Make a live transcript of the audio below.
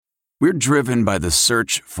We're driven by the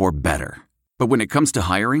search for better. But when it comes to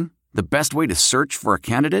hiring, the best way to search for a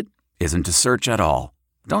candidate isn't to search at all.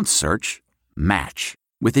 Don't search. Match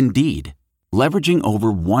with Indeed. Leveraging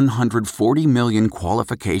over 140 million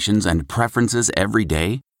qualifications and preferences every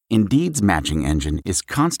day, Indeed's matching engine is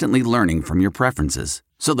constantly learning from your preferences.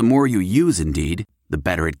 So the more you use Indeed, the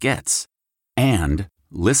better it gets. And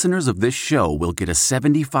listeners of this show will get a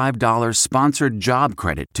 $75 sponsored job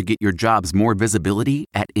credit to get your jobs more visibility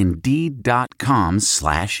at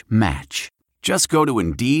Indeed.com/match. Just go to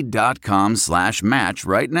Indeed.com/match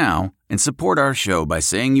right now and support our show by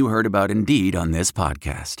saying you heard about Indeed on this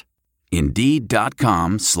podcast.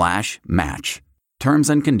 Indeed.com/match. Terms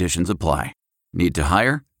and conditions apply. Need to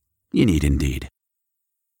hire? You need Indeed.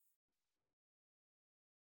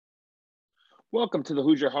 Welcome to the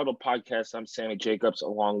Hoosier Huddle podcast. I'm Sammy Jacobs.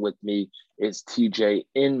 Along with me is TJ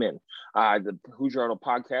Inman. The Hoosier Huddle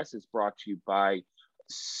podcast is brought to you by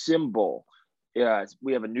SimBull.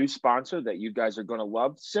 We have a new sponsor that you guys are going to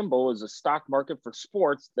love. SimBull is a stock market for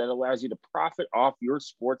sports that allows you to profit off your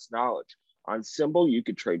sports knowledge. On SimBull, you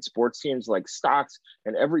could trade sports teams like stocks,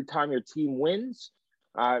 and every time your team wins,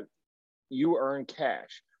 you earn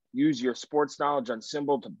cash. Use your sports knowledge on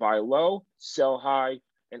SimBull to buy low, sell high,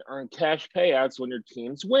 and earn cash payouts when your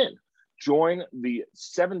teams win. Join the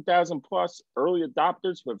 7,000 plus early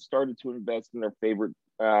adopters who have started to invest in their favorite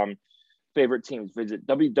teams. Visit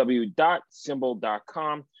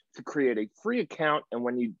www.simbull.com to create a free account. And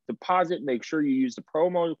when you deposit, make sure you use the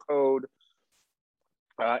promo code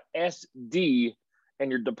SD and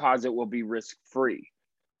your deposit will be risk-free.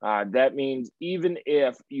 That means even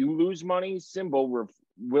if you lose money, SimBull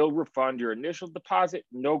will refund your initial deposit,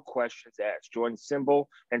 no questions asked. Join SimBull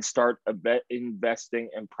and start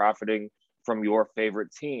investing and profiting from your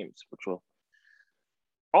favorite teams, which will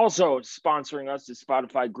also sponsoring us is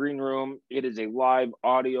Spotify Green Room. It is a live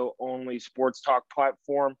audio-only sports talk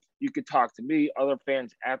platform. You could talk to me, other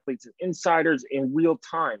fans, athletes, and insiders in real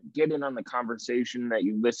time. Get in on the conversation that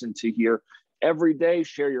you listen to here every day.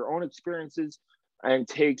 Share your own experiences and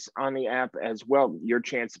takes on the app as well. Your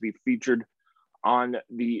chance to be featured on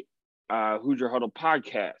the Hoosier Huddle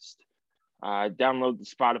podcast. Download the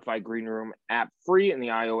Spotify Green Room app free in the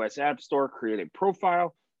iOS App Store. Create a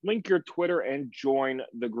profile, link your Twitter, and join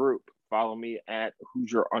the group. Follow me at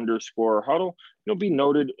Hoosier_Huddle. You'll be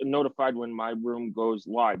notified when my room goes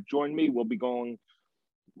live. Join me. We'll be going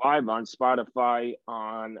live on Spotify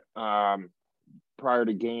on prior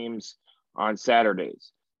to games on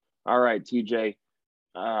Saturdays. All right, TJ.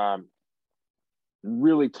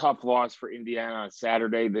 Really tough loss for Indiana on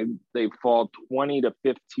Saturday. They fall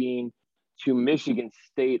 20-15 to Michigan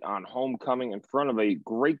State on homecoming in front of a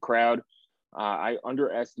great crowd. I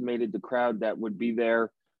underestimated the crowd that would be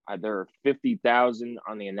there. There are 50,000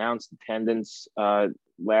 on the announced attendance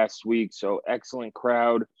last week, so excellent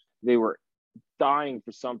crowd. They were dying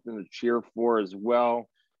for something to cheer for as well.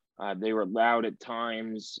 They were loud at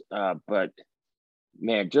times, but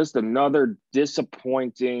man, just another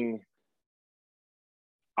disappointing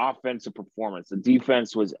offensive performance. The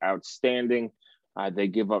defense was outstanding. They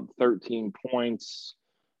give up 13 points.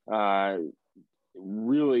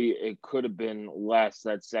 Really, it could have been less.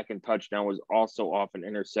 That second touchdown was also off an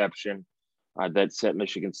interception that set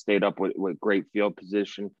Michigan State up with great field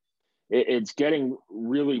position. It's getting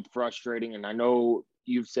really frustrating, and I know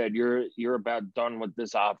you've said you're about done with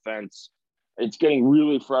this offense. It's getting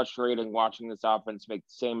really frustrating watching this offense make the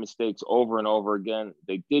same mistakes over and over again.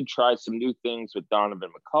 They did try some new things with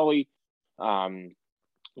Donovan McCulley,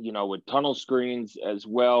 with tunnel screens as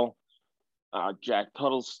well. Jack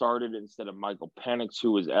Tuttle started instead of Michael Penix,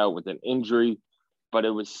 who was out with an injury, but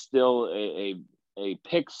it was still a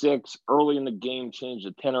pick six early in the game, changed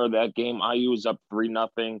the tenor of that game. IU was up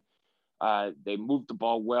 3-0. They moved the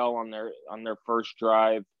ball well on their first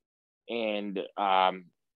drive, and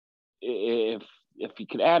if you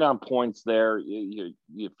could add on points there, you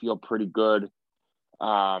feel pretty good.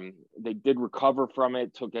 They did recover from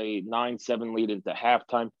it, took a 9-7 lead into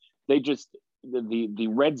halftime. The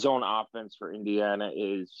red zone offense for Indiana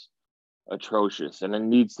is atrocious, and it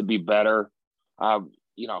needs to be better.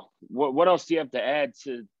 What else do you have to add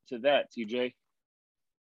to that, TJ?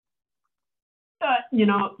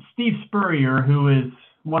 Steve Spurrier, who is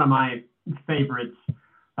one of my favorites,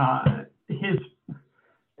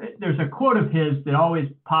 there's a quote of his that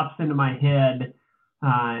always pops into my head.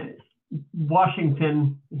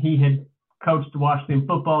 Washington, he had coached the Washington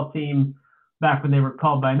football team back when they were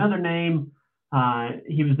called by another name.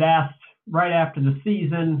 He was asked right after the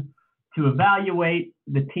season to evaluate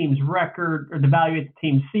the team's record or to evaluate the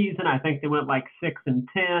team's season. I think they went like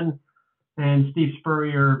 6-10. And Steve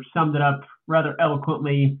Spurrier summed it up rather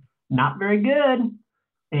eloquently. not very good.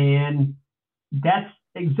 And that's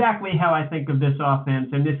exactly how I think of this offense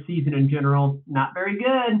and this season in general. Not very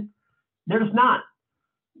good. They're just not.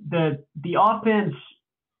 The offense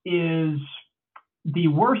is the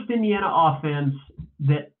worst Indiana offense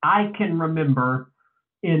that I can remember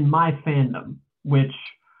in my fandom, which,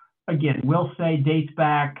 again, we'll say dates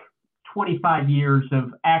back 25 years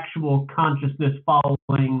of actual consciousness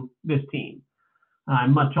following this team.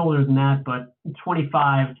 I'm much older than that, but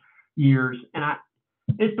 25 years. And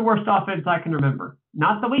it's the worst offense I can remember.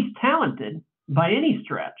 Not the least talented by any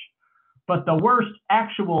stretch, but the worst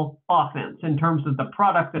actual offense in terms of the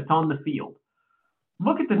product that's on the field.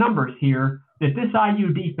 Look at the numbers here that this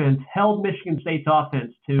IU defense held Michigan State's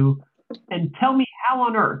offense to, and tell me how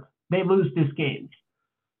on earth they lose this game.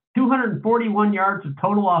 241 yards of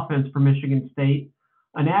total offense for Michigan State,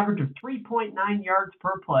 an average of 3.9 yards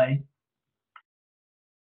per play,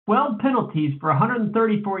 12 penalties for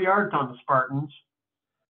 134 yards on the Spartans.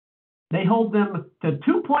 They hold them to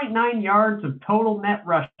 2.9 yards of total net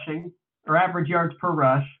rushing, or average yards per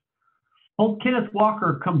rush. Hold Kenneth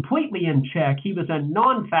Walker completely in check. He was a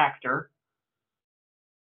non-factor.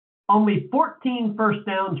 Only 14 first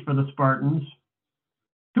downs for the Spartans.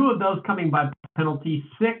 2 of those coming by penalty,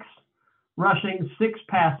 6 rushing, 6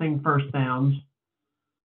 passing first downs.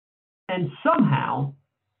 And somehow,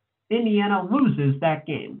 Indiana loses that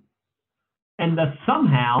game. And the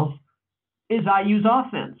somehow is IU's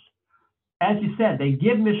offense. As you said, they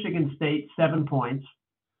give Michigan State 7 points.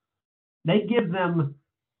 They give them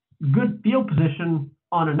good field position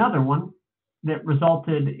on another one that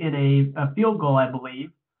resulted in a field goal, I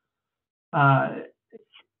believe. I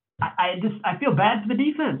feel bad for the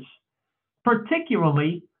defense,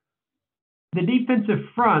 particularly the defensive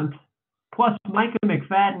front, plus Micah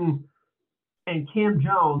McFadden and Cam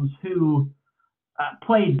Jones, who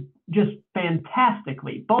played just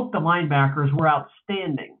fantastically. Both the linebackers were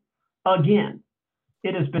outstanding. Again,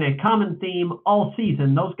 it has been a common theme all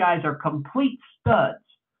season. Those guys are complete studs.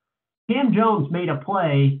 Cam Jones made a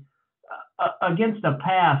play against a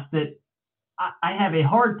pass that I have a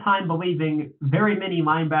hard time believing very many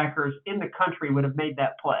linebackers in the country would have made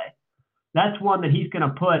that play. That's one that he's going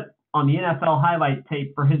to put on the NFL highlight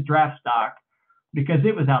tape for his draft stock because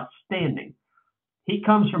it was outstanding. He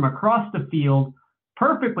comes from across the field,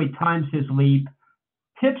 perfectly times his leap,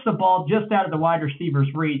 tips the ball just out of the wide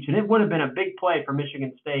receiver's reach, and it would have been a big play for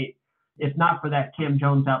Michigan State if not for that Cam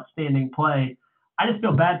Jones outstanding play. I just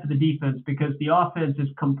feel bad for the defense because the offense is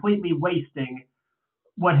completely wasting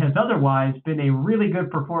what has otherwise been a really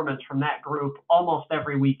good performance from that group almost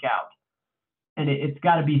every week out. And it's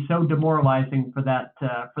got to be so demoralizing for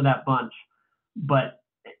that bunch. But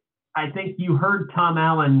I think you heard Tom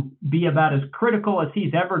Allen be about as critical as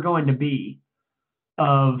he's ever going to be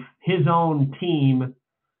of his own team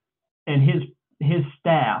and his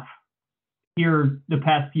staff here the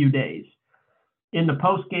past few days. In the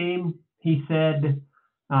post game, he said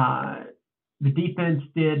the defense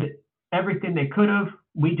did everything they could have.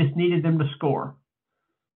 We just needed them to score.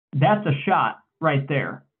 That's a shot right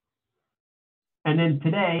there. And then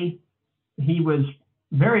today, he was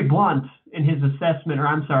very blunt in his assessment,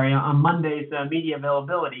 on Monday's media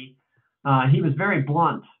availability. He was very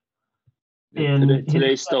blunt.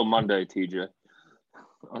 Today's still Monday, TJ,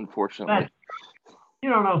 unfortunately. You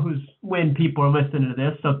don't know when people are listening to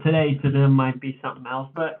this, so today to them might be something else.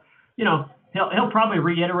 But, he'll probably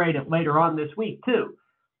reiterate it later on this week, too.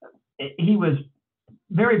 He was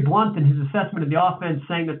very blunt in his assessment of the offense,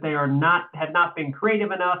 saying that they have not been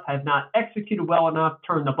creative enough, have not executed well enough,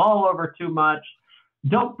 turned the ball over too much,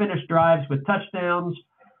 don't finish drives with touchdowns.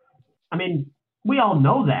 I mean, we all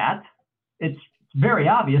know that. It's very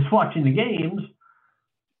obvious watching the games.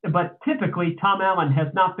 But typically, Tom Allen has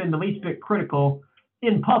not been the least bit critical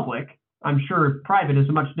in public. I'm sure private is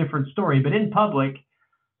a much different story, but in public,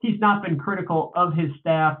 he's not been critical of his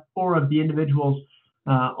staff or of the individuals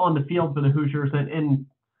on the field for the Hoosiers, and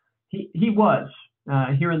he was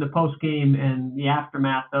here in the post game and the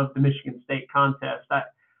aftermath of the Michigan State contest.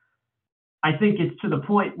 I think it's to the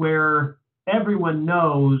point where everyone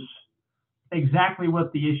knows exactly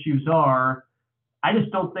what the issues are. I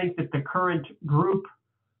just don't think that the current group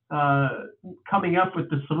coming up with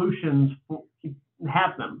the solutions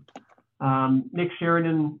have them. Nick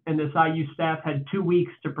Sheridan and this IU staff had 2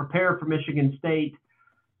 weeks to prepare for Michigan State.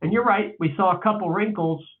 And you're right, we saw a couple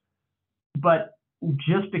wrinkles, but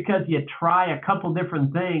just because you try a couple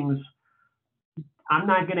different things, I'm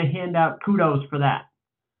not going to hand out kudos for that.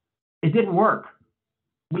 It didn't work.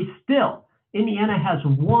 Indiana has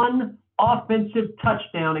one offensive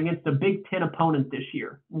touchdown against a Big Ten opponent this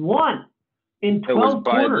year. One in 12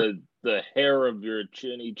 quarters. the hair of your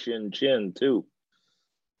chinny chin too.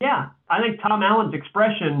 Yeah, I think Tom Allen's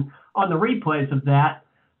expression on the replays of that,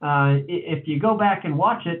 if you go back and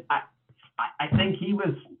watch it, I think he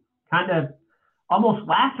was kind of almost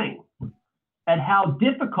laughing at how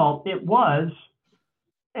difficult it was.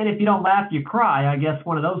 And if you don't laugh, you cry, I guess,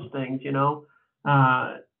 one of those things,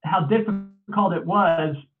 how difficult it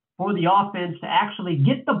was for the offense to actually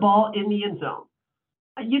get the ball in the end zone.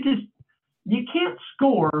 You can't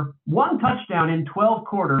score one touchdown in 12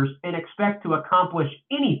 quarters and expect to accomplish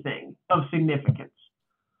anything of significance.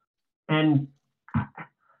 And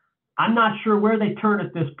I'm not sure where they turn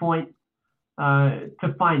at this point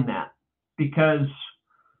to find that, because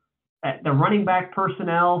the running back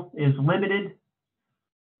personnel is limited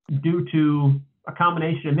due to a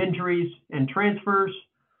combination of injuries and transfers.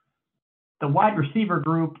 The wide receiver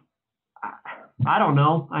group, I don't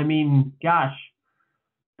know. I mean, gosh,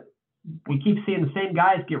 we keep seeing the same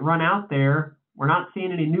guys get run out there. We're not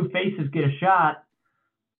seeing any new faces get a shot.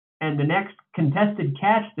 And the next contested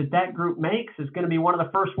catch that group makes is going to be one of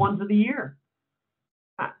the first ones of the year.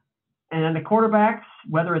 And then the quarterbacks,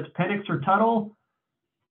 whether it's Penix or Tuttle,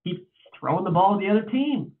 keep throwing the ball to the other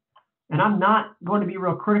team. And I'm not going to be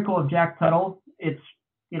real critical of Jack Tuttle. It's,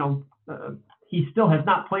 he still has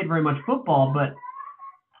not played very much football, but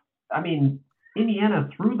I mean, Indiana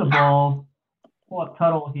threw the ball, pull up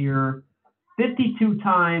Tuttle here, 52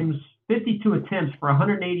 times, 52 attempts for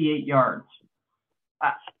 188 yards.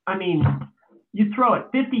 I mean, you throw it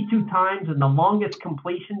 52 times and the longest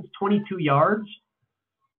completions, 22 yards.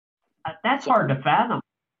 That's hard to fathom.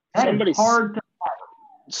 That is hard to fathom.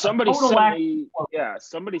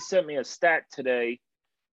 Somebody sent me a stat today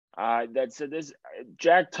that said this: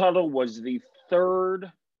 Jack Tuttle was the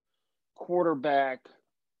third quarterback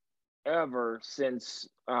ever since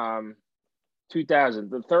 2000,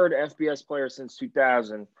 the third FBS player since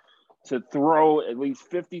 2000 to throw at least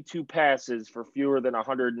 52 passes for fewer than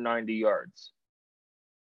 190 yards.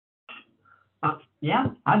 Yeah,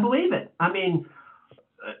 I believe it. I mean,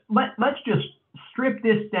 let's just strip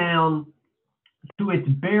this down to its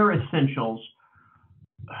bare essentials.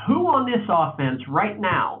 Who on this offense right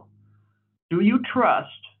now do you trust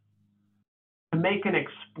to make an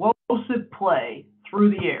explosive play through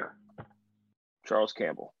the air? Charles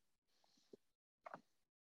Campbell.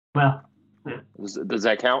 Well, yeah. Does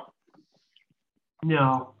that count?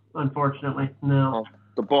 No, unfortunately, no. Well,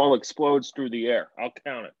 the ball explodes through the air. I'll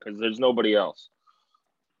count it because there's nobody else.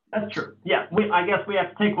 That's true. Yeah, I guess we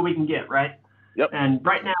have to take what we can get, right? Yep. And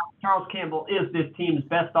right now, Charles Campbell is this team's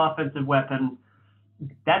best offensive weapon.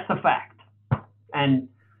 That's a fact. And,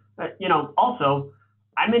 also,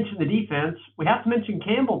 I mentioned the defense. We have to mention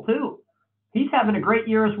Campbell, too. He's having a great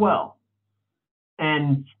year as well.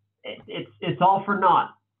 And it's all for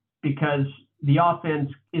naught because the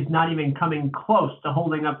offense is not even coming close to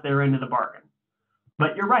holding up their end of the bargain.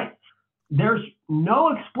 But you're right. There's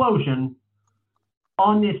no explosion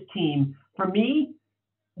on this team. For me,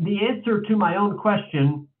 the answer to my own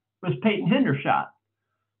question was Peyton Hendershot.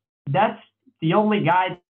 That's the only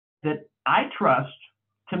guy that I trust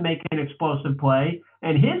to make an explosive play,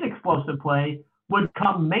 and his explosive play would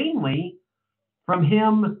come mainly from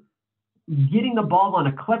him getting the ball on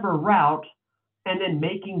a clever route and then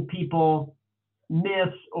making people miss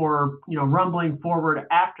or, rumbling forward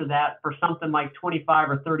after that for something like 25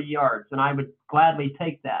 or 30 yards, and I would gladly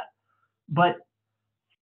take that. But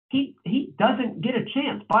he doesn't get a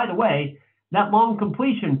chance. By the way, that long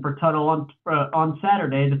completion for Tuttle on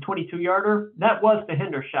Saturday, the 22-yarder, that was to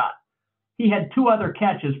Hendershot. He had two other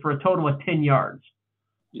catches for a total of 10 yards.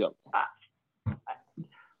 Yep.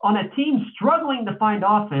 On a team struggling to find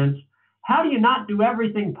offense, how do you not do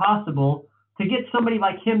everything possible to get somebody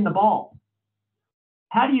like him the ball?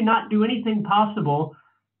 How do you not do anything possible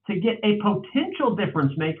to get a potential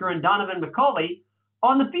difference maker in Donovan McCulley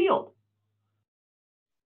on the field?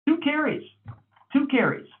 Two carries,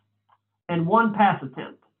 and one pass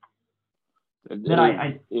attempt.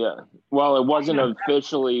 Well, it wasn't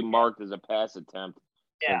officially marked as a pass attempt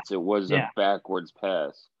since it was a backwards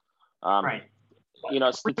pass. Right.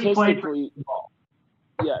 Statistically,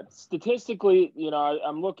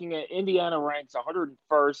 I'm looking at Indiana ranks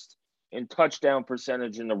 101st in touchdown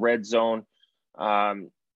percentage in the red zone at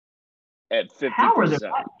 50%. How are they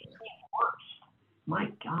worse?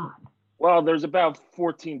 My God. Well, there's about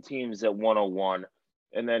 14 teams at 101.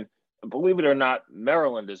 And then, believe it or not,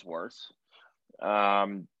 Maryland is worse.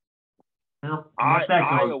 Iowa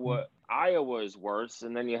is worse.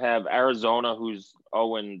 And then you have Arizona, who's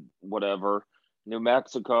 0 and whatever. New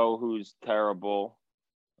Mexico, who's terrible.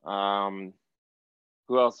 Who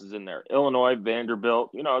else is in there? Illinois,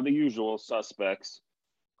 Vanderbilt, the usual suspects.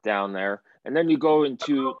 down there. And then you go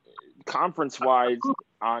into conference-wise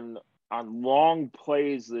on long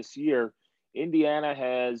plays this year. Indiana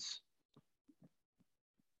has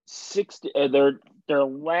 60. They're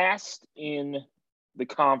last in the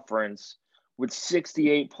conference with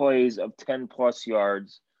 68 plays of 10+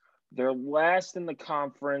 yards. They're last in the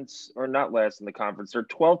conference, or not last in the conference. They're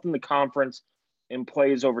 12th in the conference in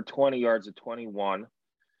plays over 20 yards at 21.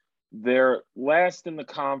 They're last in the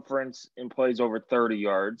conference in plays over 30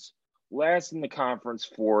 yards. Last in the conference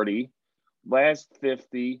 40. Last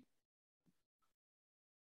 50.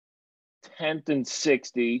 10th and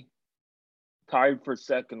 60. Tied for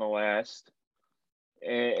second to last.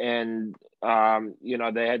 And you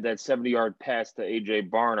know, they had that 70-yard pass to A.J.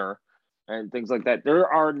 Barner and things like that. There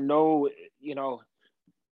are no, you know,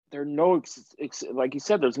 there are no, like you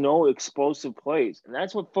said, there's no explosive plays. And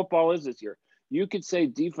that's what football is this year. You could say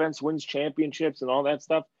defense wins championships and all that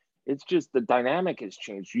stuff. It's just the dynamic has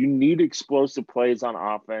changed. You need explosive plays on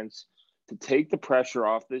offense to take the pressure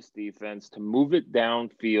off this defense, to move it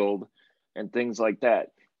downfield and things like that.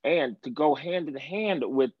 And to go hand in hand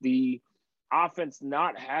with the offense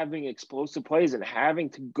not having explosive plays and having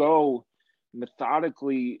to go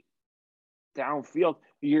methodically downfield,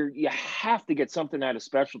 you have to get something out of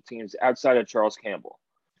special teams outside of Charles Campbell.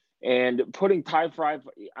 And putting Ty Fry,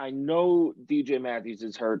 I know DJ Matthews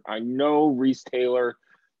is hurt. I know Reese Taylor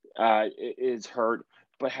is hurt.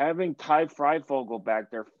 But having Ty Freifogel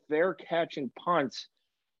back there, fair catching punts,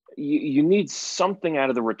 you need something out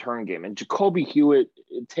of the return game. And Jacoby Hewitt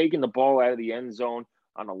taking the ball out of the end zone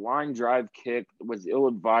on a line drive kick was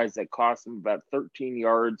ill-advised. That cost him about 13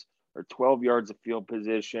 yards or 12 yards of field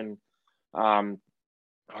position.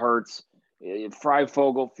 Hurts.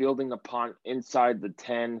 Freifogel fielding the punt inside the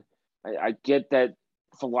 10. I get that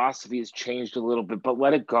philosophy has changed a little bit, but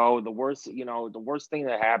let it go. The worst thing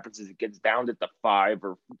that happens is it gets down to the 5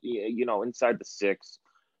 or, you know, inside the 6.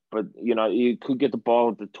 But, you know, you could get the ball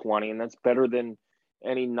at the 20, and that's better than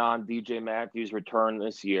any non-DJ Matthews return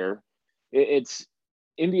this year. It's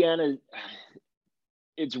Indiana.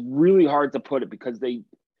 It's really hard to put it because they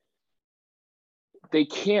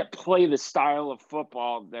can't play the style of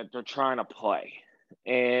football that they're trying to play.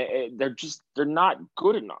 And they're not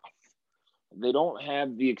good enough. They don't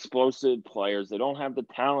have the explosive players. They don't have the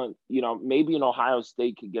talent. You know, maybe in Ohio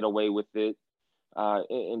State could get away with it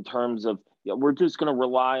in terms of, we're just going to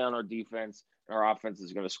rely on our defense, and our offense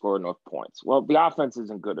is going to score enough points. Well, the offense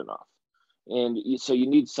isn't good enough. And so you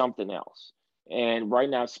need something else. And right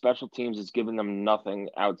now, special teams is giving them nothing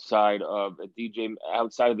outside of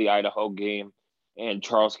outside of the Idaho game and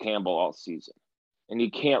Charles Campbell all season. And you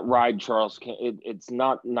can't ride Charles Campbell. It's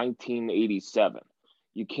not 1987.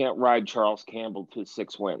 You can't ride Charles Campbell to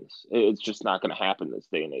 6 wins. It's just not going to happen this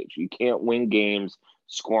day and age. You can't win games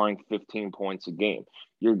scoring 15 points a game.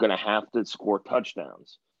 You're going to have to score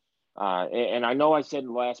touchdowns. And I know I said in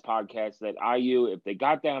the last podcast that IU, if they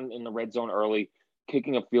got down in the red zone early,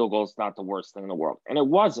 kicking a field goal is not the worst thing in the world. And it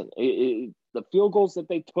wasn't. The field goals that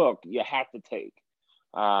they took, you have to take.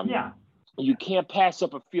 You can't pass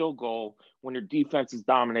up a field goal when your defense is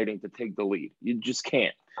dominating to take the lead. You just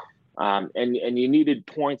can't. And you needed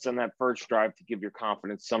points on that first drive to give your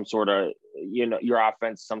confidence some sort of, you know, your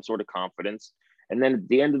offense some sort of confidence. And then at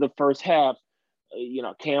the end of the first half, you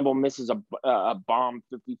know, Campbell misses a bomb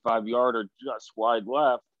 55-yarder just wide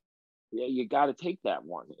left. Yeah, you got to take that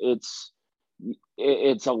one. It's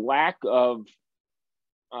a lack of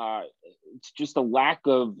it's just a lack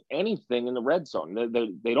of anything in the red zone.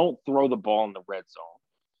 They don't throw the ball in the red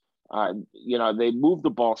zone. You know, they moved the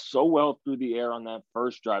ball so well through the air on that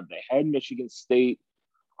first drive. They had Michigan State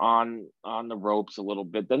on the ropes a little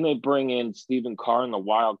bit. Then they bring in Stephen Carr in the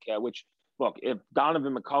Wildcat, which, look, if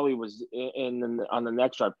Donovan McCulley was on the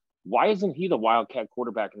next drive, why isn't he the Wildcat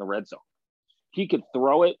quarterback in the red zone? He could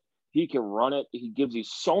throw it. He can run it. He gives you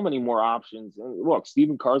so many more options. And look,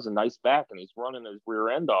 Stephen Carr's a nice back, and he's running his rear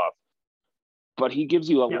end off. But he gives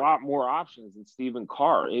you a lot more options than Stephen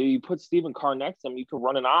Carr. You put Stephen Carr next to him, you could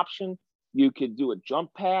run an option. You could do a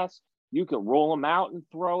jump pass. You could roll him out and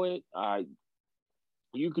throw it.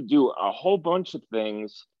 You could do a whole bunch of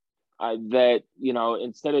things that, you know,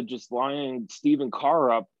 instead of just lining Stephen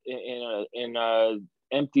Carr up in a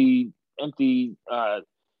empty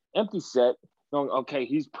set, going, okay,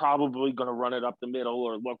 he's probably going to run it up the middle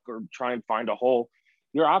or try and find a hole.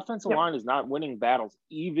 Your offensive line is not winning battles,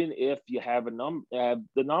 even if you have the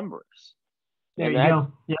numbers. There you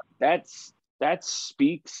go. Yeah. That's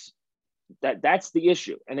the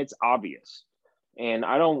issue, and it's obvious. And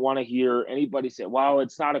I don't want to hear anybody say, "Well,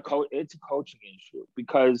 it's not it's a coaching issue,"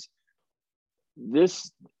 because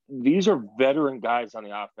these are veteran guys on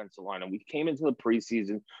the offensive line, and we came into the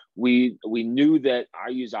preseason. We knew that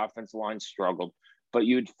IU's offensive line struggled, but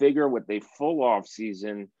you'd figure with a full off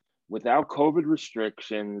season, without COVID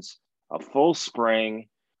restrictions, a full spring,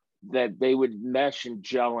 that they would mesh and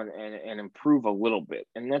gel and improve a little bit.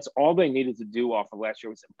 And that's all they needed to do off of last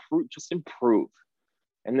year was improve.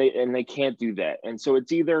 And they can't do that. And so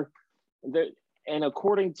it's either and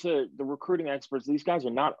according to the recruiting experts, these guys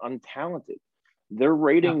are not untalented. Their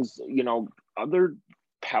ratings, other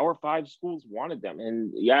Power 5 schools wanted them.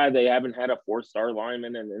 And they haven't had a 4-star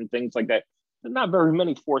lineman and things like that. There's not very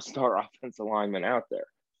many 4-star offensive linemen out there.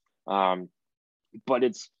 But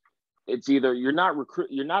it's either you're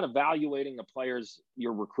not evaluating the players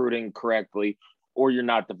you're recruiting correctly, or you're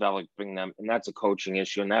not developing them. And that's a coaching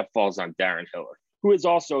issue. And that falls on Darren Hiller, who is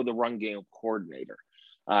also the run game coordinator.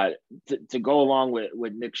 To go along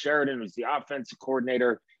with Nick Sheridan, who's the offensive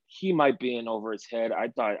coordinator, he might be in over his head. I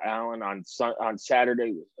thought Allen on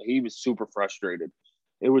Saturday, he was super frustrated.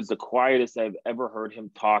 It was the quietest I've ever heard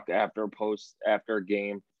him talk after a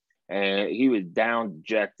game. And he was down,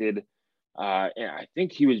 dejected. And I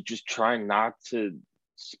think he was just trying not to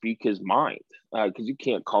speak his mind, because you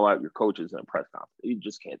can't call out your coaches in a press conference. You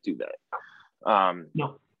just can't do that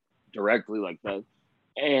directly like that.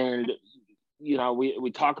 And,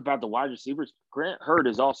 we talk about the wide receivers. Grant Hurd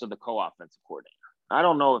is also the co-offensive coordinator. I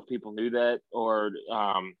don't know if people knew that or,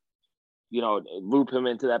 loop him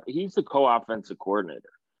into that, but he's the co-offensive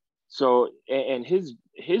coordinator. So, and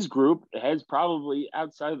his group has probably,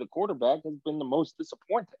 outside of the quarterback, has been the most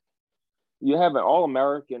disappointing. You have an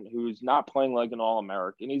All-American who's not playing like an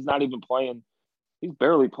All-American. He's not even playing. He's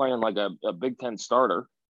barely playing like a Big Ten starter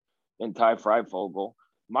in Ty Freifogel.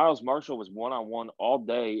 Miles Marshall was one-on-one all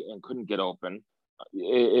day and couldn't get open.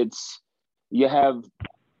 You have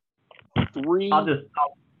three.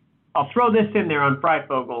 I'll throw this in there on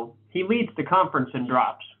Freifogel. He leads the conference in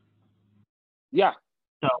drops. Yeah.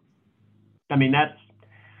 So, I mean, that's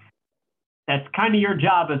kind of your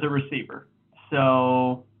job as a receiver.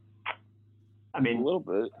 So, I mean, a little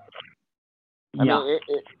bit.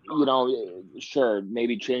 Sure,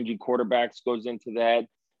 maybe changing quarterbacks goes into that,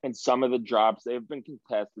 and some of the drops, they've been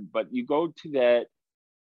contested, but you go to that,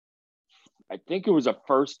 I think it was a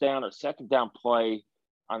first down or second down play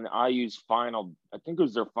on the IU's I think it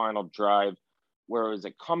was their final drive, where it was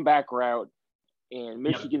a comeback route, and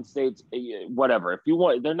Michigan State's, whatever. If you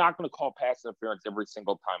want, they're not going to call pass interference every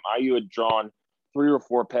single time. IU had drawn 3 or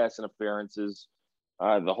 4 pass interferences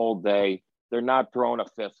the whole day. They're not throwing a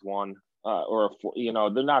fifth one,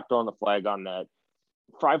 they're not throwing the flag on that.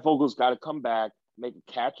 Freifogel's got to come back, make a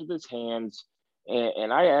catch with his hands.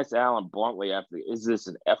 And I asked Allen bluntly after, is this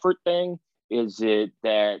an effort thing? Is it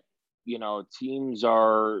that, teams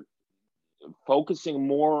are focusing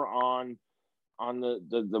more on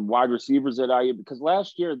the wide receivers at IU? Because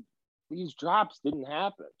last year, these drops didn't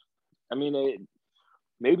happen. I mean,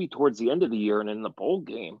 maybe towards the end of the year and in the bowl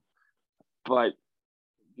game, but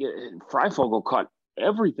Freifogel caught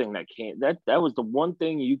everything that came. That was the one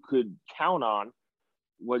thing you could count on,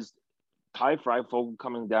 was Ty Freifogel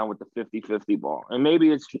coming down with the 50-50 ball. And maybe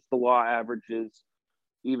it's just the law averages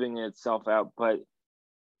evening itself out, but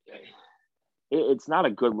it's not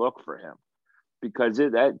a good look for him, because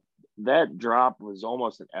that drop was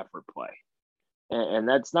almost an effort play. And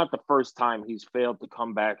that's not the first time he's failed to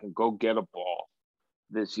come back and go get a ball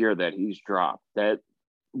this year that he's dropped. That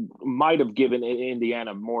might have given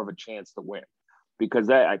Indiana more of a chance to win, because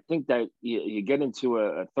I think that you get into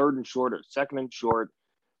a third and short or second and short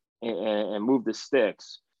and move the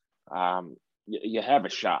sticks, you have a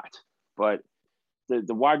shot. But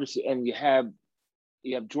the wide receiver, and you have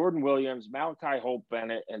Jordan Williams, Malachi Holt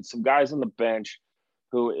Bennett, and some guys on the bench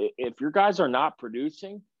who, if your guys are not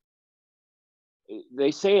producing,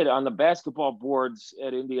 they say it on the basketball boards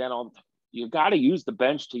at Indiana, you got to use the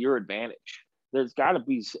bench to your advantage. There's got to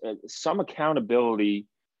be some accountability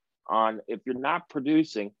on, if you're not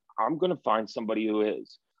producing, I'm going to find somebody who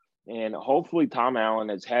is. And hopefully Tom Allen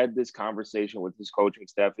has had this conversation with his coaching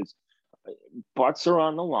staff. His butts are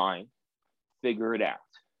on the line. Figure it out.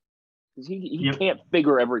 Because he can't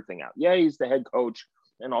figure everything out. Yeah, he's the head coach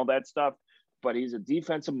and all that stuff, but he's a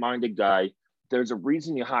defensive-minded guy. There's a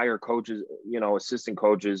reason you hire coaches, assistant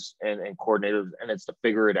coaches and coordinators, and it's to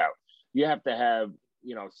figure it out. You have to have,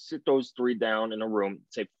 sit those 3 down in a room,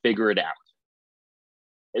 say, figure it out.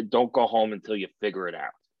 And don't go home until you figure it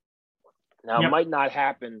out. Now, It might not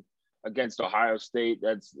happen against Ohio State.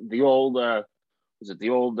 That's the old, Buck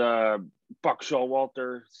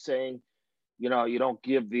Showalter saying, you don't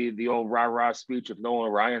give the old rah-rah speech if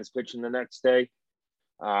Nolan Ryan's pitching the next day.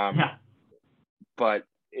 But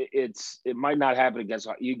it might not happen against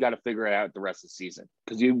 – you got to figure it out the rest of the season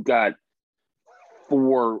because you've got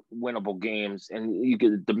 4 winnable games, and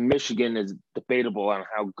the Michigan is debatable on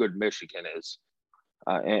how good Michigan is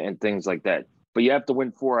and things like that. But you have to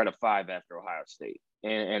win 4 out of 5 after Ohio State.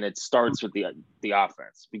 And it starts with the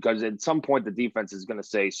offense because at some point the defense is going to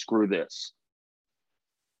say, screw this.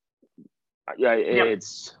 Yeah,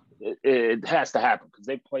 it has to happen because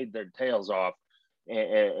they played their tails off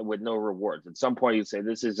and with no rewards. At some point you say,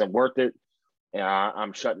 this isn't worth it.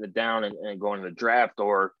 I'm shutting it down and going to the draft,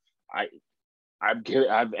 or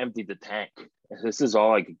I've emptied the tank. This is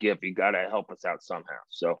all I could give. You got to help us out somehow.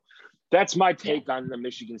 So that's my take on the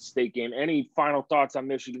Michigan State game. Any final thoughts on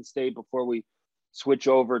Michigan State before we switch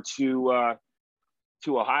over to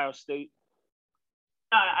Ohio State?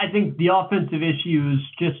 I think the offensive issues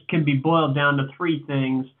just can be boiled down to 3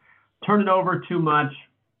 things: turn it over too much,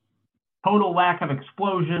 total lack of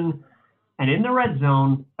explosion, and in the red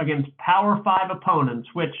zone against Power 5 opponents,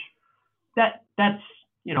 which that's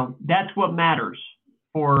what matters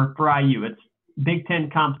for IU. It's Big Ten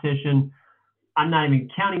competition. I'm not even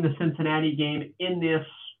counting the Cincinnati game in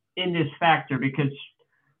this factor because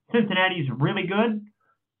Cincinnati's really good.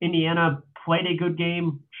 Indiana played a good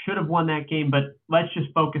game, should have won that game, but let's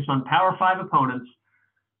just focus on Power 5 opponents.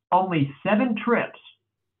 Only 7 trips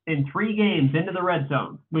in 3 games into the red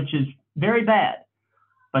zone, which is very bad,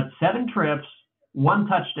 but 7 trips, 1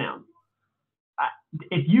 touchdown.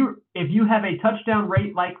 If you have a touchdown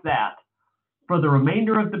rate like that for the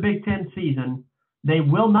remainder of the Big Ten season, they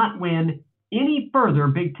will not win any further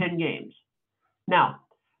Big Ten games. Now,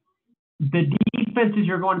 the defenses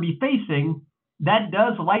you're going to be facing, that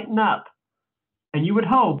does lighten up. And you would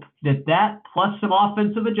hope that plus some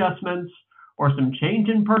offensive adjustments or some change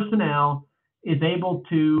in personnel is able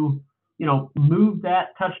to, move that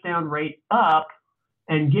touchdown rate up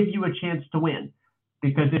and give you a chance to win.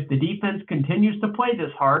 Because if the defense continues to play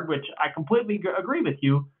this hard, which I completely agree with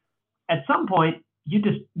you, at some point you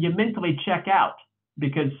mentally check out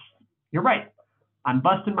because you're right. I'm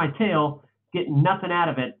busting my tail, getting nothing out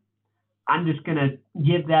of it. I'm just going to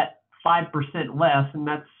give that 5% less, and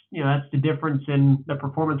that's the difference in the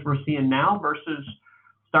performance we're seeing now versus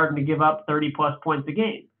starting to give up 30-plus points a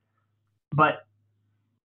game. But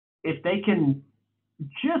if they can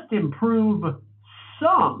just improve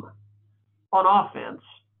some on offense,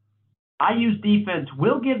 IU's defense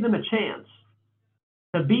will give them a chance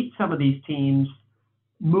to beat some of these teams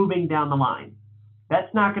moving down the line.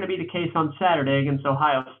 That's not going to be the case on Saturday against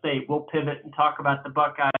Ohio State. We'll pivot and talk about the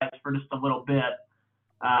Buckeyes for just a little bit.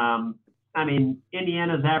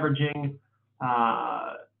 Indiana's averaging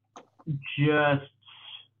just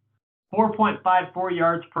 4.54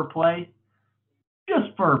 yards per play.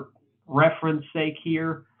 Just for reference sake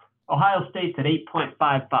here, Ohio State's at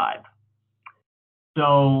 8.55.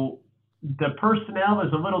 So the personnel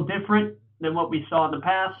is a little different than what we saw in the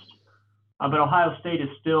past, but Ohio State is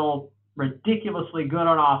still ridiculously good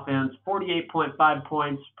on offense, 48.5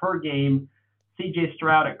 points per game. C.J.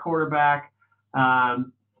 Stroud at quarterback.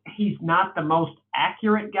 He's not the most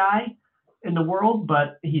accurate guy in the world,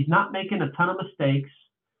 but he's not making a ton of mistakes.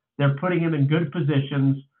 They're putting him in good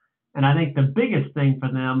positions. And I think the biggest thing for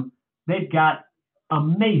them, they've got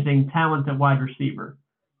amazing talent at wide receiver.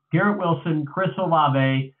 Garrett Wilson, Chris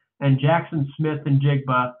Olave, and Jackson Smith and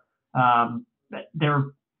Jigba,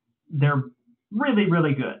 they're really,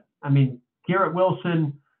 really good. Garrett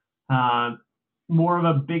Wilson, more of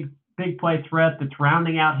a big play threat that's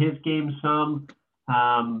rounding out his game some.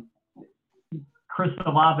 Chris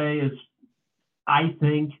Olave is, I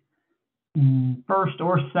think, first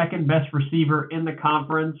or second best receiver in the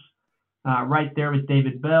conference, right there with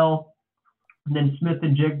David Bell. And then Smith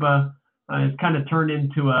and Jigba has kind of turned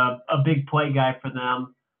into a big play guy for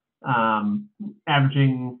them,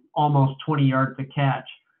 averaging almost 20 yards a catch.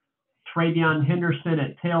 Travion Henderson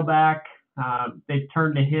at tailback, they've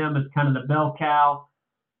turned to him as kind of the bell cow.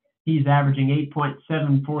 He's averaging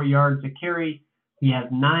 8.74 yards a carry. He has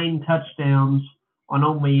 9 touchdowns on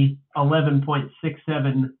only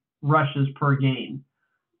 11.67 rushes per game.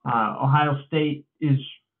 Ohio State is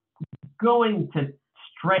going to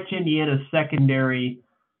stretch Indiana's secondary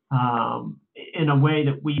in a way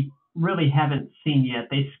that we really haven't seen yet.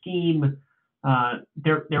 They scheme,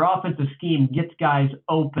 their offensive scheme gets guys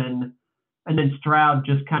open, and then Stroud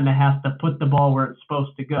just kind of has to put the ball where it's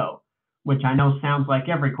supposed to go, which I know sounds like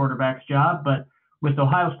every quarterback's job, but with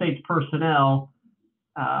Ohio State's personnel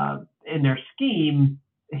in their scheme,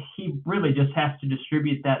 he really just has to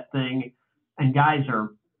distribute that thing, and guys are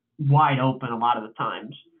wide open a lot of the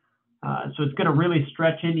times. So it's going to really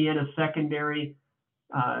stretch Indiana's secondary.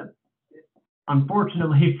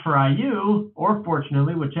 unfortunately for IU, or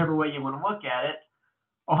fortunately, whichever way you want to look at it,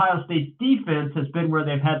 Ohio State's defense has been where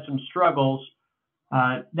they've had some struggles.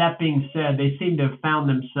 That being said, they seem to have found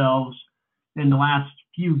themselves in the last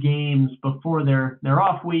few games before their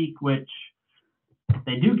off week, which if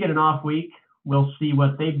they do get an off week, we'll see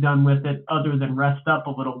what they've done with it other than rest up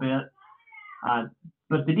a little bit.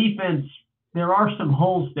 But the defense, there are some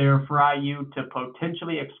holes there for IU to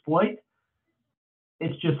potentially exploit.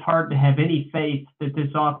 It's just hard to have any faith that this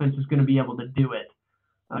offense is going to be able to do it,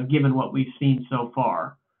 given what we've seen so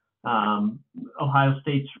far. Ohio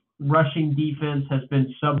State's rushing defense has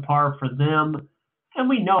been subpar for them, and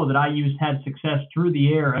we know that IU's had success through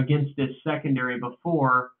the air against this secondary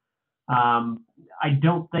before. I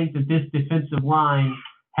don't think that this defensive line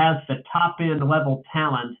has the top-end level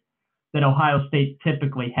talent that Ohio State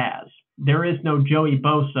typically has. There is no Joey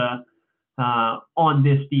Bosa on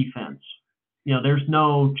this defense. There's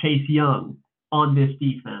no Chase Young on this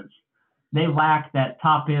defense. They lack that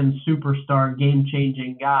top-end superstar,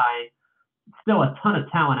 game-changing guy. Still a ton of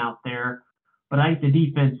talent out there, but I think the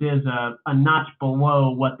defense is a notch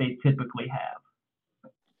below what they typically have.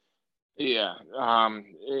 Yeah,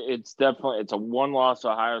 it's a one-loss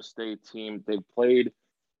Ohio State team. They've played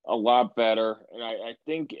a lot better, and I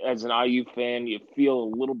think as an IU fan, you feel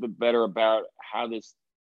a little bit better about how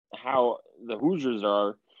the Hoosiers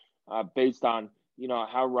are based on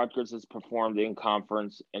how Rutgers has performed in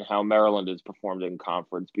conference and how Maryland has performed in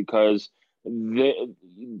conference, because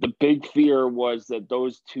the big fear was that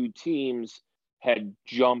those two teams had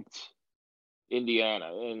jumped Indiana,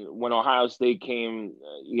 and when Ohio State came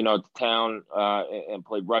to town and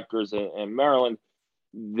played Rutgers and Maryland,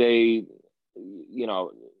 they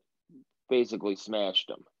basically smashed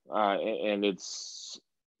them, and it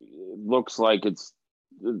looks like it's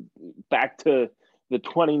back to the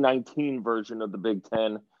 2019 version of the Big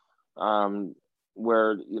Ten,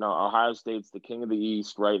 where Ohio State's the king of the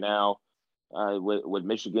East right now, with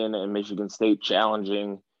Michigan and Michigan State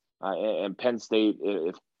challenging, and Penn State,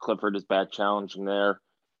 if Clifford is back, challenging there.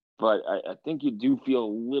 But I think you do feel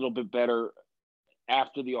a little bit better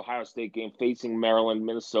after the Ohio State game, facing Maryland,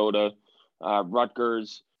 Minnesota,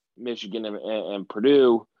 Rutgers, Michigan, and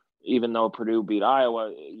Purdue. Even though Purdue beat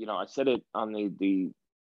Iowa, I said it on the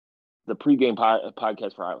pregame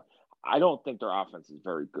podcast for Iowa. I don't think their offense is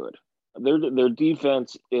very good. Their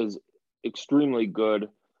defense is extremely good,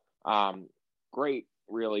 great,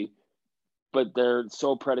 really, but they're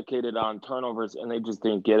so predicated on turnovers, and they just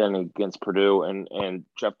didn't get any against Purdue. And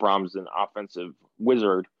Jeff Brom's an offensive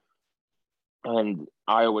wizard, and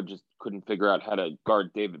Iowa just couldn't figure out how to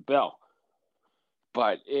guard David Bell.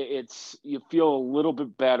 But you feel a little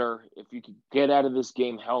bit better if you could get out of this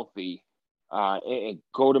game healthy. And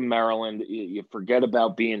go to Maryland. You forget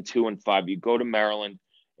about being 2-5. You go to Maryland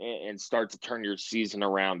and start to turn your season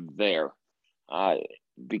around there,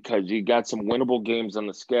 because you got some winnable games on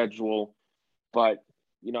the schedule. But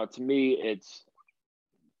to me, it's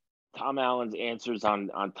Tom Allen's answers on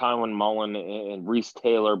Tywone Mullen and Reese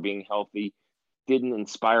Taylor being healthy didn't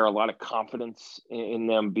inspire a lot of confidence in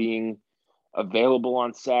them being available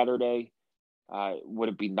on Saturday. Would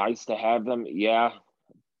it be nice to have them? Yeah.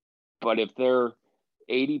 But if they're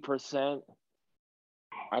 80%,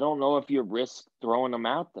 I don't know if you risk throwing them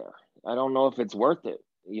out there. I don't know if it's worth it,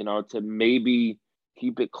 to maybe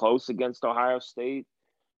keep it close against Ohio State.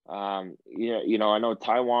 I know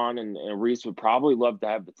Tywone and Reese would probably love to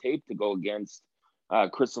have the tape to go against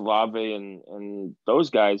Chris Olave and those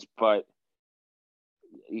guys, but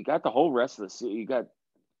you got the whole rest of the season. You got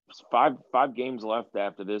five games left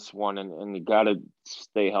after this one, and you got to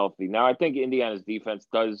stay healthy. Now, I think Indiana's defense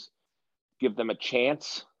does give them a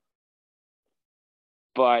chance,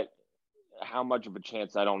 but how much of a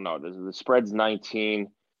chance, I don't know. The spread's 19.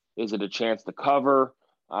 Is it a chance to cover,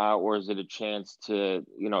 or is it a chance to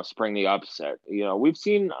spring the upset? We've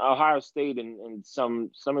seen Ohio State in some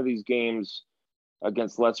of these games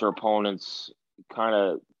against lesser opponents kind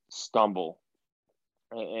of stumble,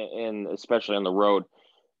 and especially on the road.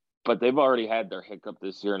 But they've already had their hiccup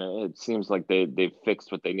this year, and it seems like they've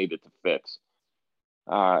fixed what they needed to fix.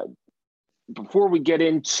 Before we get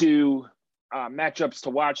into matchups to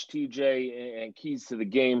watch, TJ, and keys to the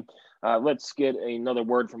game, let's get another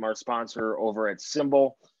word from our sponsor over at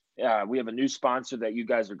SimBull. We have a new sponsor that you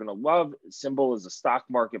guys are going to love. SimBull is a stock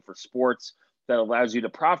market for sports that allows you to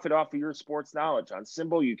profit off of your sports knowledge. On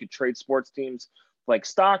SimBull, you can trade sports teams like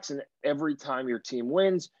stocks, and every time your team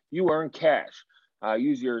wins, you earn cash.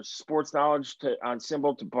 Use your sports knowledge on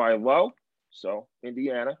SimBull to buy low, so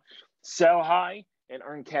Indiana, sell high, and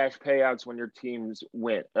earn cash payouts when your teams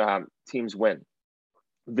win.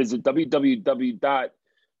 Visit www.simbull.com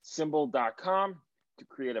Symbol.com to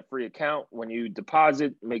create a free account. When you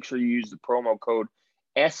deposit, make sure you use the promo code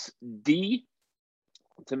SD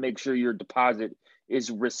to make sure your deposit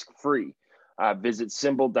is risk-free. Visit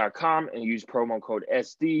Symbol.com and use promo code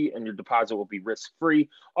SD, and your deposit will be risk-free.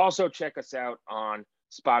 Also, check us out on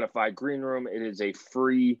Spotify Green Room. It is a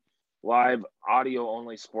free live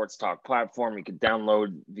audio-only sports talk platform. You can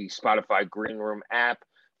download the Spotify Green Room app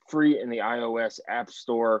free in the iOS App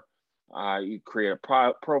Store. You create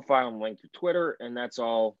a profile and link to Twitter, and that's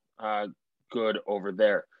all good over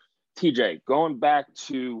there. TJ, going back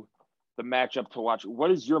to the matchup to watch,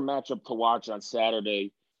 what is your matchup to watch on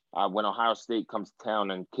Saturday when Ohio State comes to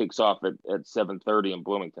town and kicks off at 7:30 in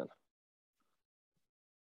Bloomington?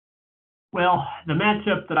 Well, the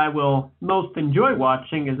matchup that I will most enjoy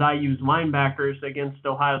watching is IU's linebackers against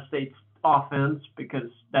Ohio State's offense, because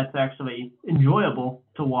that's actually enjoyable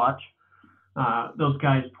to watch those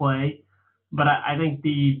guys play. But I think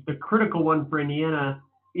the critical one for Indiana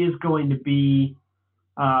is going to be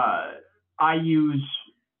IU's,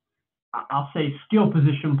 I'll say, skill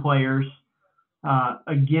position players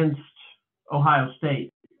against Ohio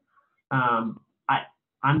State.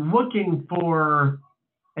 I'm looking for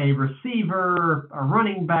a receiver, a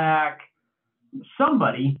running back,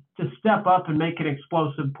 somebody to step up and make an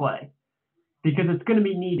explosive play, because it's going to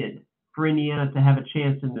be needed for Indiana to have a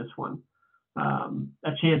chance in this one,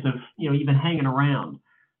 a chance of even hanging around.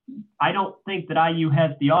 I don't think that IU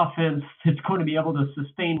has the offense that's going to be able to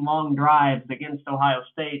sustain long drives against Ohio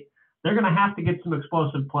State. They're going to have to get some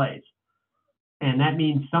explosive plays, and that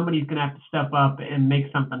means somebody's going to have to step up and make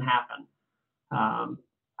something happen.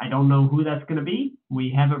 I don't know who that's going to be. We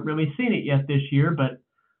haven't really seen it yet this year, but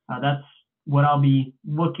that's what I'll be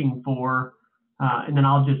looking for. And then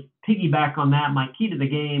I'll just piggyback on that. My key to the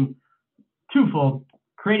game, twofold: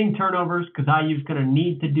 creating turnovers, because IU's going to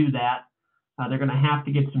need to do that. They're going to have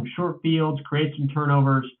to get some short fields, create some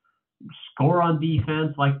turnovers, score on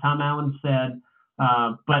defense, like Tom Allen said.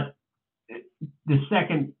 But the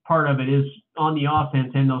second part of it is on the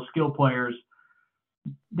offense, and those skill players,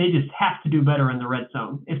 they just have to do better in the red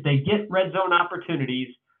zone. If they get red zone opportunities,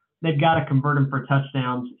 they've got to convert them for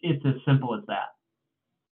touchdowns. It's as simple as that.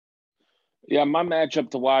 Yeah, my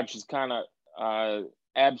matchup to watch is kind of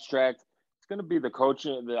abstract. It's going to be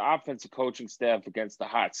the offensive coaching staff against the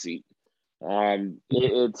hot seat.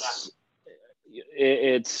 It's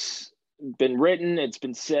been written, it's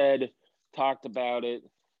been said, talked about it.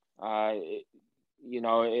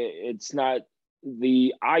 It's not,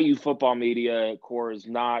 the IU football media core is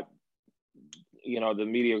not,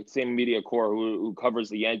 the same media core who covers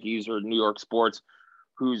the Yankees or New York sports,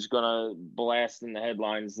 who's going to blast in the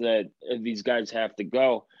headlines that these guys have to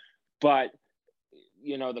go. But,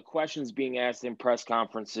 the questions being asked in press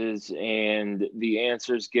conferences and the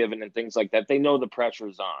answers given and things like that, they know the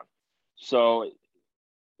pressure's on. So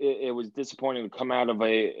it was disappointing to come out of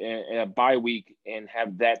a bye week and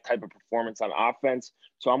have that type of performance on offense.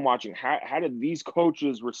 So I'm watching how did these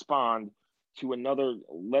coaches respond to another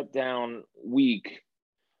letdown week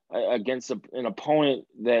against an opponent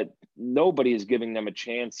that nobody is giving them a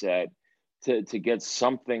chance at to get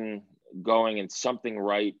something going and something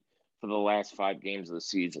right for the last 5 games of the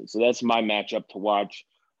season. So that's my matchup to watch.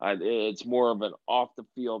 It's more of an off the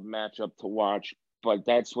field matchup to watch, but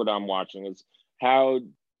that's what I'm watching, is how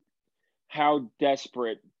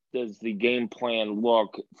desperate does the game plan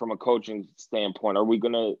look from a coaching standpoint? Are we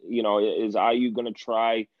going to, is IU going to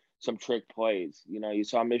try some trick plays? You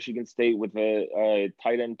saw Michigan State with a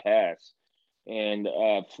tight end pass and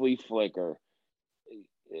a flea flicker.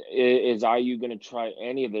 Is IU going to try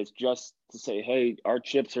any of this just to say, hey, our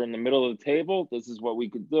chips are in the middle of the table, this is what we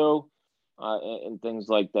could do, and things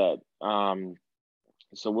like that.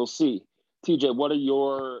 So we'll see. TJ, what are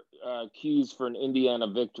your keys for an Indiana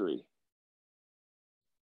victory?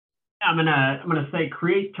 I'm gonna say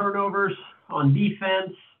create turnovers on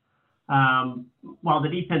defense. While the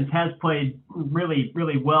defense has played really,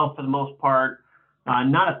 really well for the most part,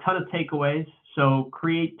 not a ton of takeaways. So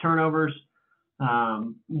create turnovers,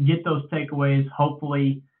 get those takeaways,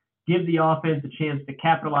 hopefully give the offense a chance to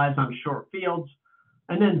capitalize on short fields.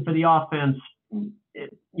 And then for the offense,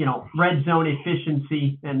 red zone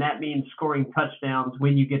efficiency, and that means scoring touchdowns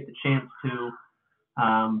when you get the chance to.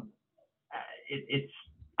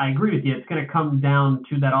 I agree with you. It's going to come down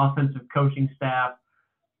to that offensive coaching staff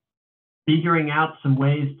figuring out some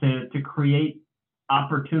ways to create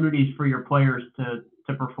opportunities for your players to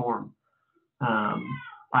perform.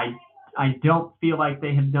 I don't feel like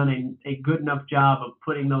they have done a good enough job of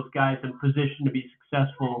putting those guys in position to be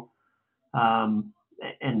successful.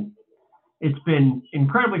 And it's been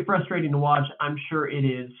incredibly frustrating to watch. I'm sure it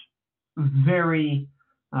is very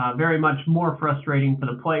very much more frustrating for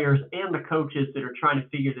the players and the coaches that are trying to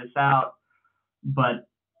figure this out. But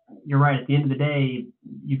you're right. At the end of the day,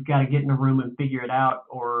 you've got to get in a room and figure it out,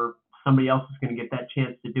 or somebody else is going to get that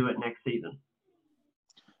chance to do it next season.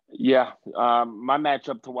 Yeah. My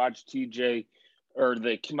matchup to watch, TJ, or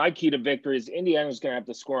my key to victory is Indiana's going to have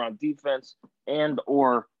to score on defense and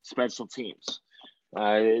or special teams.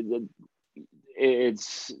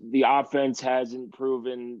 It's the offense hasn't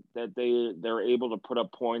proven that they're able to put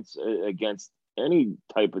up points against any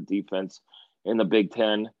type of defense in the Big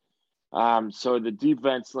Ten. So the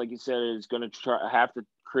defense, like you said, is going to have to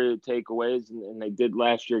create takeaways, and they did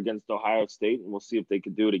last year against Ohio State, and we'll see if they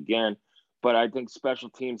could do it again. But I think special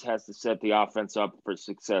teams has to set the offense up for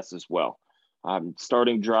success as well.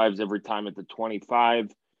 Starting drives every time at the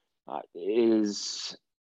 25 is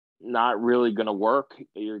not really going to work.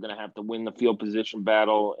 You're going to have to win the field position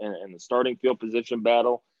battle and the starting field position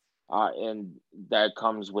battle, and that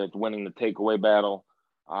comes with winning the takeaway battle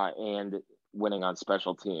and winning on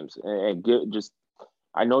special teams.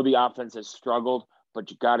 I know the offense has struggled, but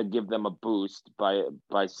you got to give them a boost by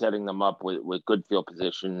setting them up with good field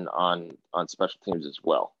position on special teams as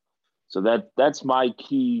well. So that's my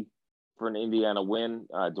key for an Indiana win.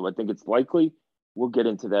 Do I think it's likely? We'll get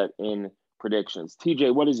into that in predictions.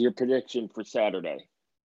 TJ, what is your prediction for Saturday?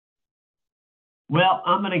 Well,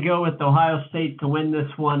 I'm going to go with Ohio State to win this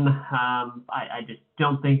one. I just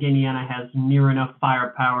don't think Indiana has near enough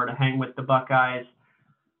firepower to hang with the Buckeyes.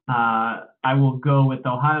 I will go with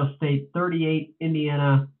Ohio State 38,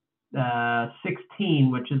 Indiana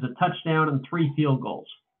 16, which is a touchdown and 3 field goals.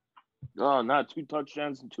 Oh, not 2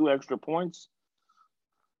 touchdowns and 2 extra points?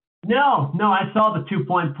 No, I saw the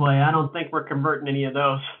 2-point play. I don't think we're converting any of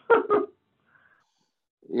those.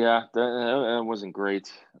 Yeah, that wasn't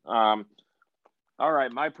great. All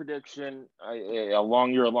right, my prediction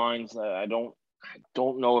along your lines. I don't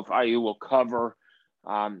know if IU will cover.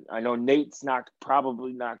 I know Nate's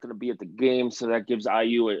probably not going to be at the game, so that gives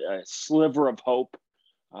IU a sliver of hope.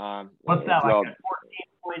 What's that, like a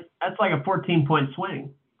 14-point? That's like a 14-point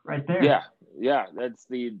swing right there. Yeah, that's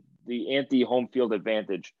the anti-home field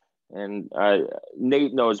advantage. And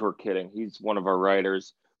Nate knows we're kidding. He's one of our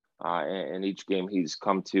writers, and each game he's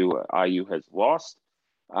come to, IU has lost,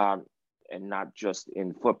 and not just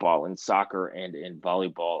in football, in soccer, and in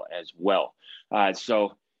volleyball as well.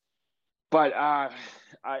 But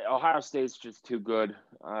Ohio State's just too good.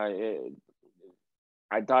 I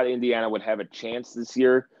thought Indiana would have a chance this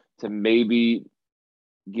year to maybe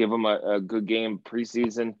give them a good game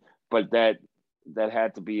preseason, but that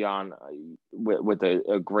had to be on with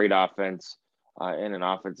a great offense and an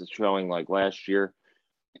offense that's showing like last year.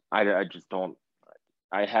 I just don't.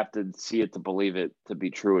 I have to see it to believe it to be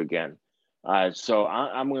true again. So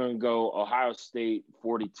I'm going to go Ohio State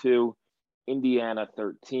 42, Indiana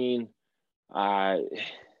 13.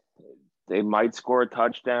 They might score a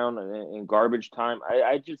touchdown in garbage time.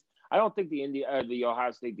 I don't think the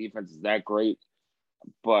Ohio State defense is that great,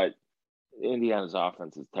 but Indiana's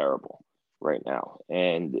offense is terrible right now,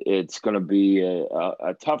 and it's going to be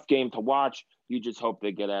a tough game to watch. You just hope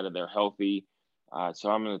they get out of there healthy. So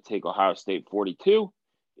I'm going to take Ohio State 42,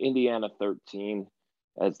 Indiana 13,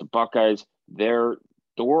 as the Buckeyes, their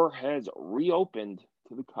door has reopened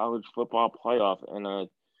to the college football playoff and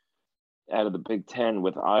out of the Big Ten,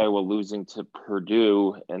 with Iowa losing to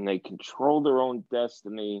Purdue, and they control their own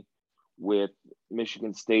destiny with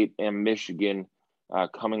Michigan State and Michigan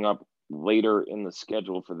coming up later in the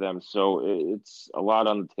schedule for them. So it's a lot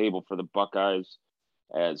on the table for the Buckeyes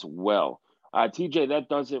as well. TJ, that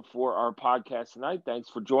does it for our podcast tonight. Thanks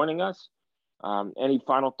for joining us. Any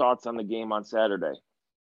final thoughts on the game on Saturday?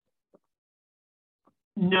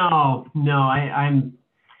 No,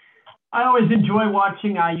 I always enjoy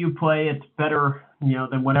watching IU play. It's better,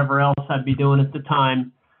 than whatever else I'd be doing at the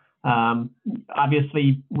time.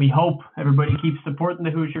 Obviously, we hope everybody keeps supporting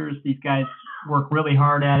the Hoosiers. These guys work really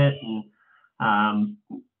hard at it, and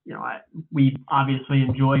we obviously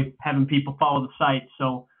enjoy having people follow the site.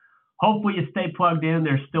 So hopefully you stay plugged in.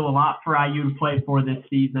 There's still a lot for IU to play for this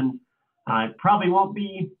season. It probably won't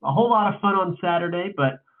be a whole lot of fun on Saturday,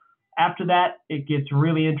 but after that, it gets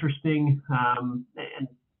really interesting. And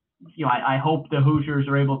I hope the Hoosiers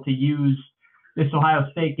are able to use this Ohio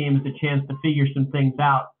State game as a chance to figure some things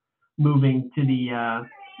out moving to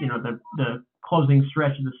the closing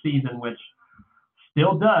stretch of the season, which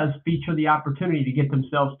still does feature the opportunity to get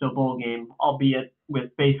themselves to a bowl game, albeit with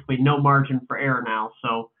basically no margin for error now.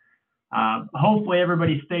 So hopefully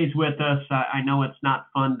everybody stays with us. I know it's not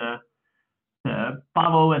fun to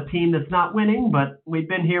follow a team that's not winning, but we've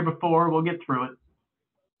been here before. We'll get through it.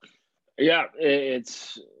 Yeah,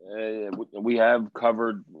 it's we have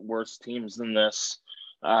covered worse teams than this,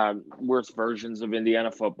 worse versions of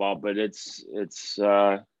Indiana football, but it's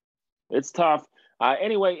tough.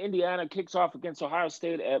 Anyway, Indiana kicks off against Ohio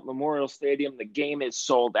State at Memorial Stadium. The game is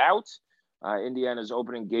sold out. Indiana's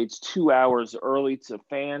opening gates 2 hours early to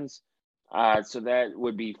fans, so that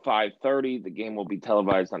would be 5:30. The game will be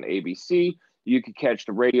televised on ABC. You could catch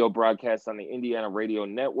the radio broadcast on the Indiana Radio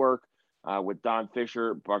Network with Don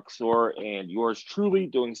Fisher, Buck Sore, and yours truly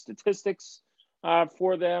doing statistics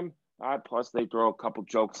for them. Plus, they throw a couple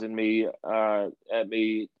jokes at me at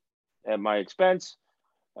my expense.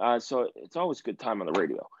 So it's always a good time on the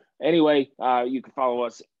radio. Anyway, you can follow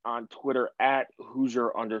us on Twitter at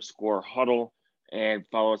Hoosier_huddle and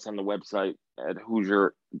follow us on the website at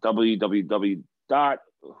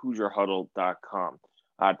www.hoosierhuddle.com.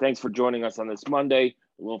 Thanks for joining us on this Monday.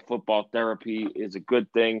 A little football therapy is a good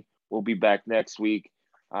thing. We'll be back next week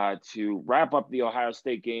to wrap up the Ohio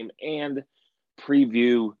State game and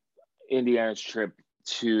preview Indiana's trip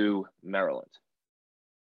to Maryland.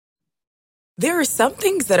 There are some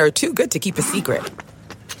things that are too good to keep a secret.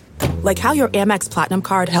 Like how your Amex Platinum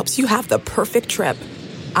card helps you have the perfect trip.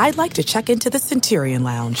 I'd like to check into the Centurion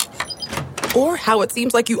Lounge. Or how it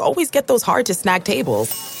seems like you always get those hard-to-snag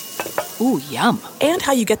tables. Ooh, yum. And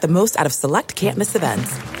how you get the most out of select can't-miss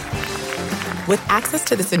events. With access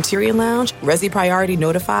to the Centurion Lounge, Resi Priority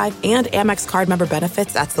Notified, and Amex card member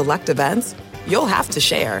benefits at select events, you'll have to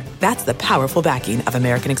share. That's the powerful backing of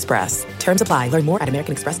American Express. Terms apply. Learn more at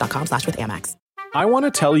americanexpress.com/withAmex. I want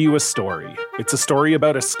to tell you a story. It's a story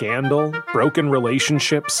about a scandal, broken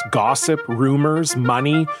relationships, gossip, rumors,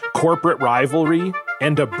 money, corporate rivalry,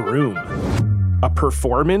 and a broom. A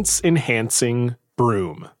performance-enhancing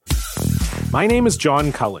broom. My name is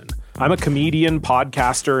John Cullen. I'm a comedian,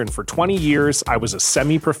 podcaster, and for 20 years, I was a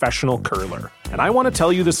semi-professional curler. And I want to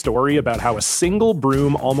tell you the story about how a single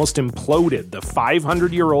broom almost imploded the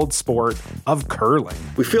 500-year-old sport of curling.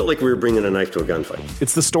 We felt like we were bringing a knife to a gunfight.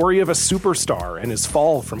 It's the story of a superstar and his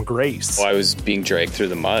fall from grace. Well, I was being dragged through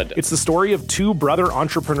the mud. It's the story of two brother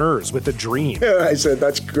entrepreneurs with a dream. I said,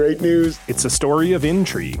 that's great news. It's a story of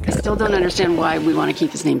intrigue. I still don't understand why we want to keep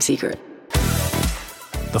his name secret.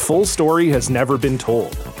 The full story has never been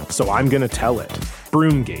told, so I'm going to tell it.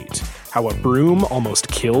 Broomgate, how a broom almost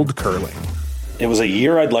killed curling. It was a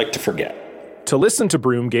year I'd like to forget. To listen to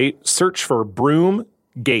Broomgate, search for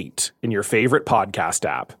Broomgate in your favorite podcast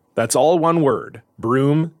app. That's all one word,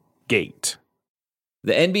 Broomgate.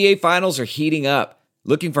 The NBA Finals are heating up.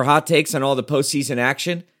 Looking for hot takes on all the postseason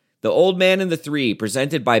action? The Old Man and the Three,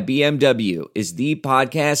 presented by BMW, is the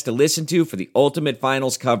podcast to listen to for the ultimate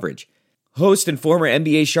finals coverage. Host and former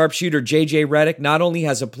NBA sharpshooter JJ Redick not only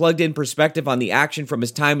has a plugged-in perspective on the action from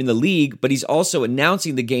his time in the league, but he's also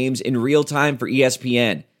announcing the games in real time for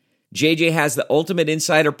ESPN. JJ has the ultimate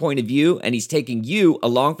insider point of view, and he's taking you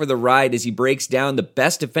along for the ride as he breaks down the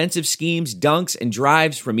best defensive schemes, dunks, and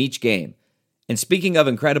drives from each game. And speaking of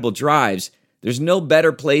incredible drives, there's no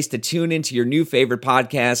better place to tune into your new favorite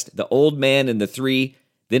podcast, The Old Man and the Three,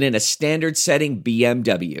 than in a standard-setting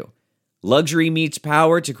BMW. Luxury meets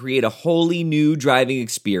power to create a wholly new driving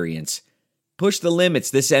experience. Push the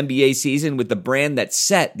limits this NBA season with the brand that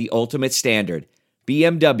set the ultimate standard.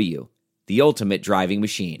 BMW, the ultimate driving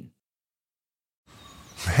machine.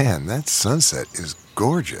 Man, that sunset is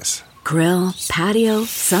gorgeous. Grill, patio,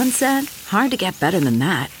 sunset. Hard to get better than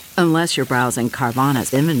that. Unless you're browsing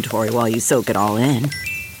Carvana's inventory while you soak it all in.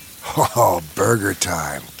 Oh, burger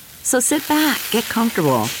time. So sit back, get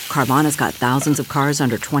comfortable. Carvana's got thousands of cars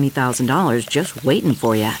under $20,000 just waiting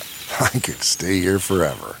for you. I could stay here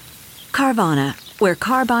forever. Carvana, where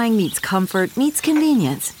car buying meets comfort, meets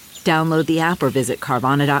convenience. Download the app or visit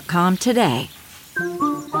Carvana.com today.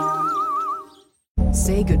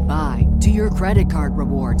 Say goodbye to your credit card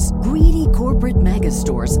rewards. Greedy corporate mega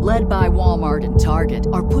stores, led by Walmart and Target,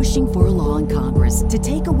 are pushing for a law in Congress to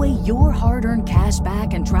take away your hard-earned cash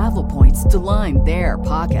back and travel points to line their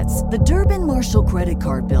pockets. The Durbin-Marshall credit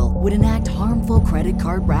card bill would enact harmful credit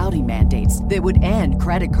card routing mandates that would end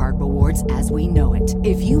credit card rewards as we know it.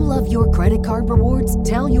 If you love your credit card rewards,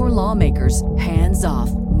 tell your lawmakers, hands off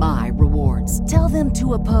my rewards. Tell them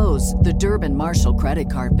to oppose the Durbin-Marshall credit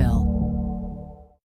card bill.